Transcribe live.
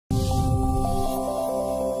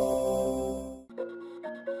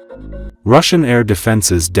Russian air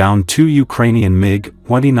defenses downed 2 Ukrainian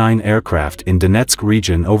MiG-29 aircraft in Donetsk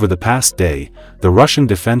region over the past day, the Russian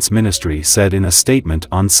Defense Ministry said in a statement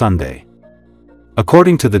on Sunday.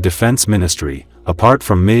 According to the Defense Ministry, apart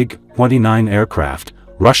from MiG-29 aircraft,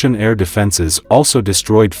 Russian air defenses also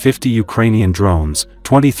destroyed 50 Ukrainian drones,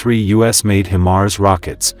 23 US-made HIMARS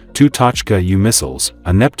rockets, 2 Tochka-U missiles,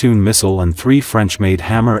 a Neptune missile and 3 French-made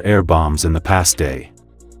Hammer air bombs in the past day.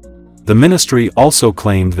 The ministry also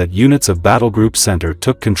claimed that units of Battle Group Center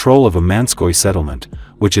took control of a Manskoy settlement,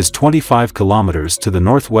 which is 25 kilometers to the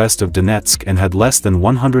northwest of Donetsk and had less than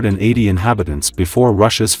 180 inhabitants before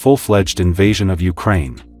Russia's full-fledged invasion of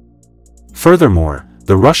Ukraine. Furthermore,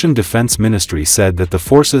 the Russian Defense Ministry said that the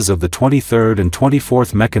forces of the 23rd and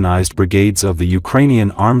 24th Mechanized Brigades of the Ukrainian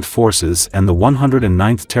Armed Forces and the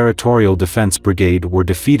 109th Territorial Defense Brigade were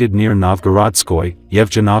defeated near Novgorodskoye,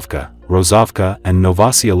 Yevgenovka, Rozovka and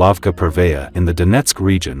Novosielovka Pervaya in the Donetsk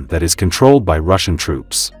region that is controlled by Russian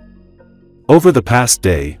troops. Over the past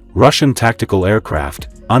day, Russian tactical aircraft,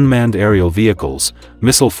 unmanned aerial vehicles,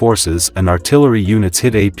 missile forces and artillery units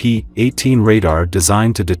hit a P-18 radar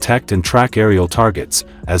designed to detect and track aerial targets,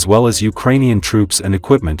 as well as Ukrainian troops and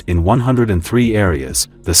equipment in 103 areas,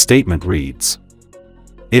 the statement reads.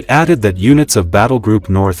 It added that units of Battle Group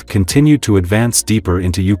North continued to advance deeper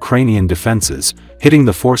into Ukrainian defenses, hitting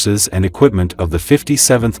the forces and equipment of the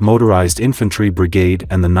 57th Motorized Infantry Brigade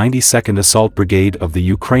and the 92nd Assault Brigade of the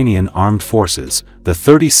Ukrainian Armed Forces, the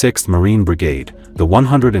 36th Marine Brigade, the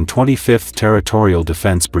 125th Territorial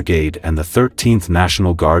Defense Brigade and the 13th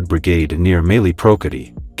National Guard Brigade near Maly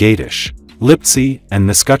Prokody, Gatish, Liptsy and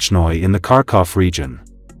Neskachnoye in the Kharkiv region.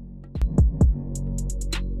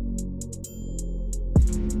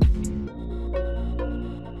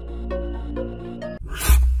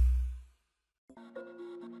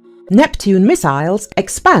 Neptune missiles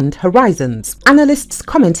expand horizons. Analysts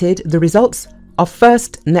commented the results of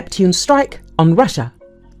first Neptune strike on Russia.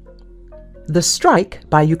 The strike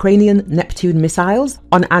by Ukrainian Neptune missiles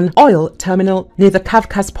on an oil terminal near the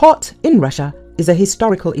Kavkaz port in Russia is a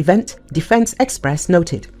historical event, Defense Express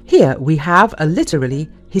noted. Here we have a literally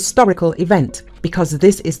historical event, because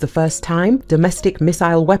this is the first time domestic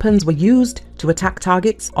missile weapons were used to attack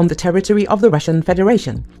targets on the territory of the Russian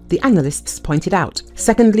Federation, the analysts pointed out.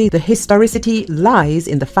 Secondly, the historicity lies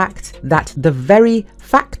in the fact that the very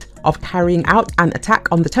fact of carrying out an attack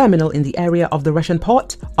on the terminal in the area of the Russian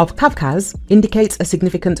port of Kavkaz indicates a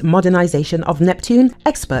significant modernization of Neptune,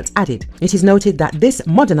 experts added. It is noted that this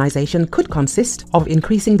modernization could consist of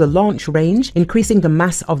increasing the launch range, increasing the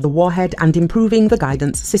mass of the warhead and improving the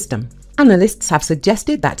guidance system. Analysts have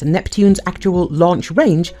suggested that Neptune's actual launch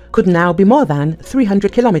range could now be more than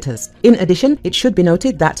 300 kilometers. In addition, it should be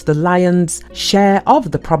noted that the Lion's share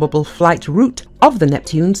of the probable flight route of the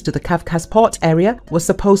Neptunes to the Kavkaz port area was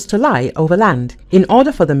supposed to lie over land. In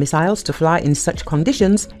order for the missiles to fly in such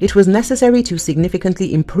conditions, it was necessary to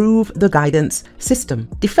significantly improve the guidance system,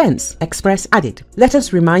 Defense Express added. Let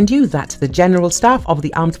us remind you that the General Staff of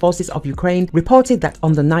the Armed Forces of Ukraine reported that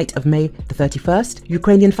on the night of May the 31st,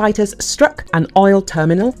 Ukrainian fighters struck an oil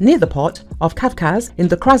terminal near the port of Kavkaz in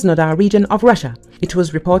the Krasnodar region of Russia. It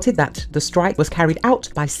was reported that the strike was carried out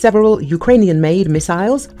by several Ukrainian-made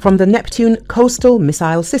missiles from the Neptune coastal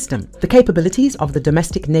missile system. The capabilities of the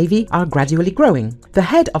domestic navy are gradually growing. The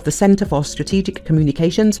head of the Center for Strategic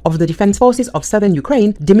Communications of the Defense Forces of Southern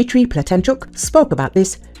Ukraine, Dmitry Pletenchuk, spoke about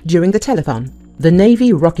this during the telethon. The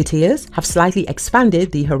Navy Rocketeers have slightly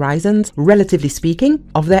expanded the horizons, relatively speaking,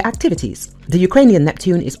 of their activities. The Ukrainian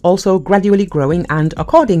Neptune is also gradually growing and,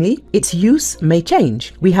 accordingly, its use may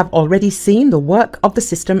change. We have already seen the work of the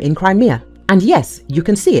system in Crimea. And yes, you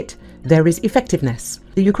can see it. There is effectiveness.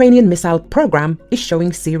 The Ukrainian missile program is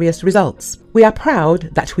showing serious results. We are proud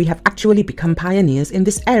that we have actually become pioneers in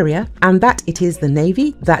this area and that it is the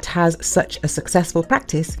Navy that has such a successful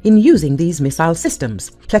practice in using these missile systems,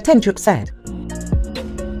 Pletenchuk said.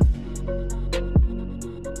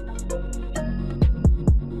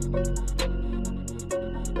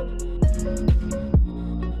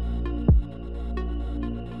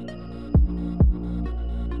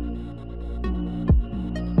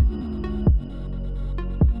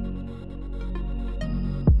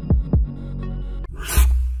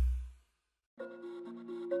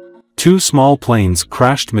 Two small planes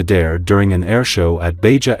crashed midair during an airshow at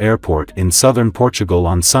Beja Airport in southern Portugal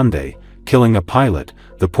on Sunday, killing a pilot,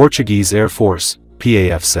 the Portuguese Air Force,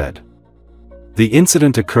 PAF said. The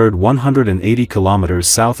incident occurred 180 kilometers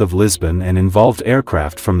south of Lisbon and involved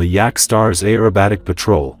aircraft from the Yak Stars Aerobatic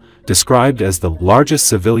Patrol, described as the largest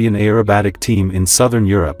civilian aerobatic team in southern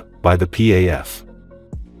Europe by the PAF.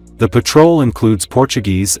 The patrol includes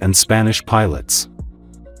Portuguese and Spanish pilots.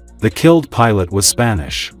 The killed pilot was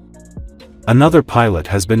Spanish. Another pilot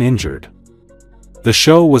has been injured. The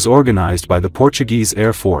show was organized by the Portuguese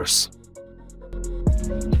Air Force.